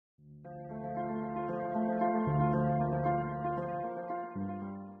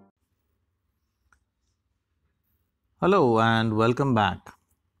Hello and welcome back.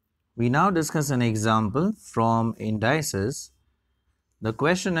 We now discuss an example from Indices. The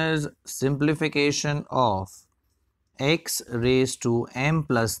question is simplification of x raised to m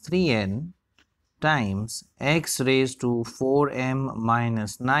plus 3n times x raised to 4m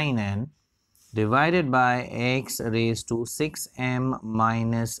minus 9n divided by x raised to 6m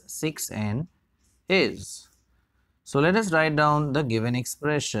minus 6n is. So let us write down the given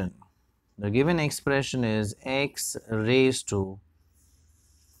expression. The given expression is x raised to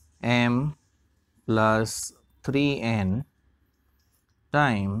m plus 3n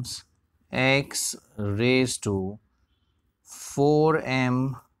times x raised to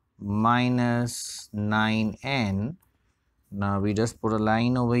 4m minus 9n. Now we just put a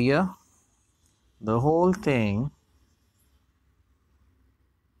line over here. The whole thing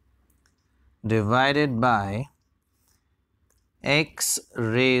divided by x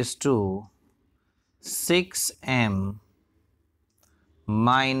raised to 6m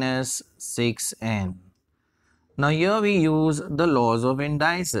minus 6n. Now here we use the laws of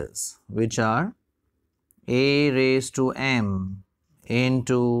indices, which are a raised to m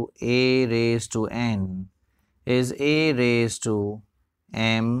into a raised to n is a raised to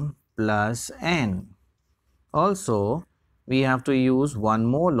m plus n. Also, we have to use one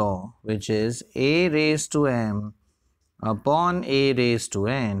more law, which is a raised to m upon a raised to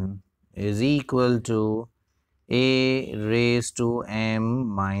n is equal to a raised to m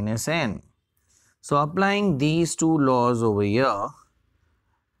minus n. So applying these two laws over here,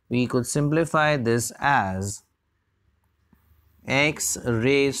 we could simplify this as x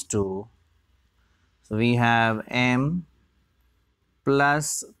raised to, so we have m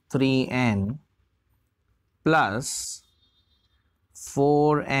plus 3n plus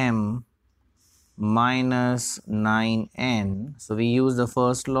 4m minus 9n. So we use the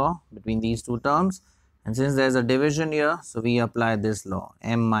first law between these two terms, and since there is a division here, so we apply this law,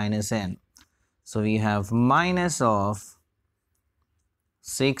 m minus n. So we have minus of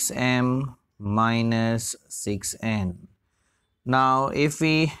 6m minus 6n. Now if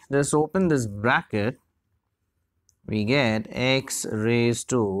we just open this bracket, we get x raised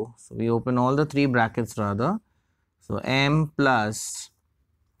to, so we open all the three brackets rather, so m plus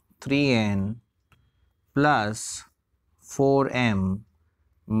 3n plus 4m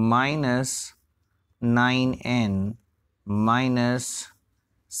minus 9n minus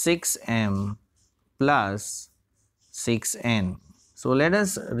 6m plus 6n. So let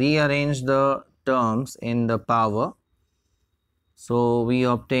us rearrange the terms in the power. So we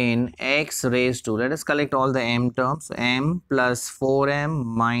obtain x raised to, let us collect all the m terms, m plus 4m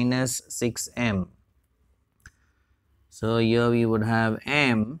minus 6m. So here we would have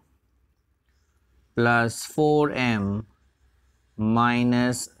m plus 4m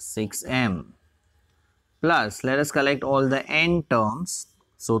minus 6m plus, let us collect all the n terms,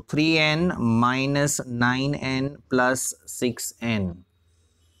 so 3n minus 9n plus 6n.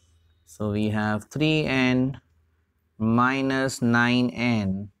 So we have 3n minus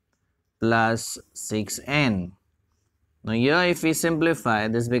 9n plus 6n. Now here if we simplify,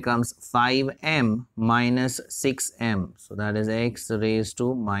 this becomes 5m minus 6m, so that is x raised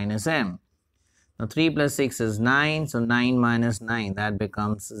to minus m. Now 3 plus 6 is 9, so 9 minus 9, that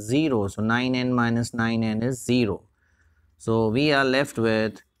becomes 0. So 9n minus 9n is 0. So we are left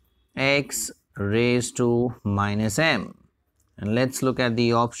with x raised to minus m. And let's look at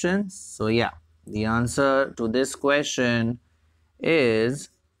the options. So yeah, the answer to this question is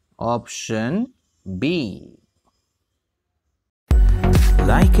option B.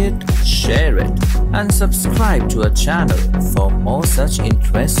 Like it, share it, and subscribe to our channel for more such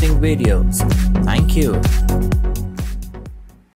interesting videos. Thank you.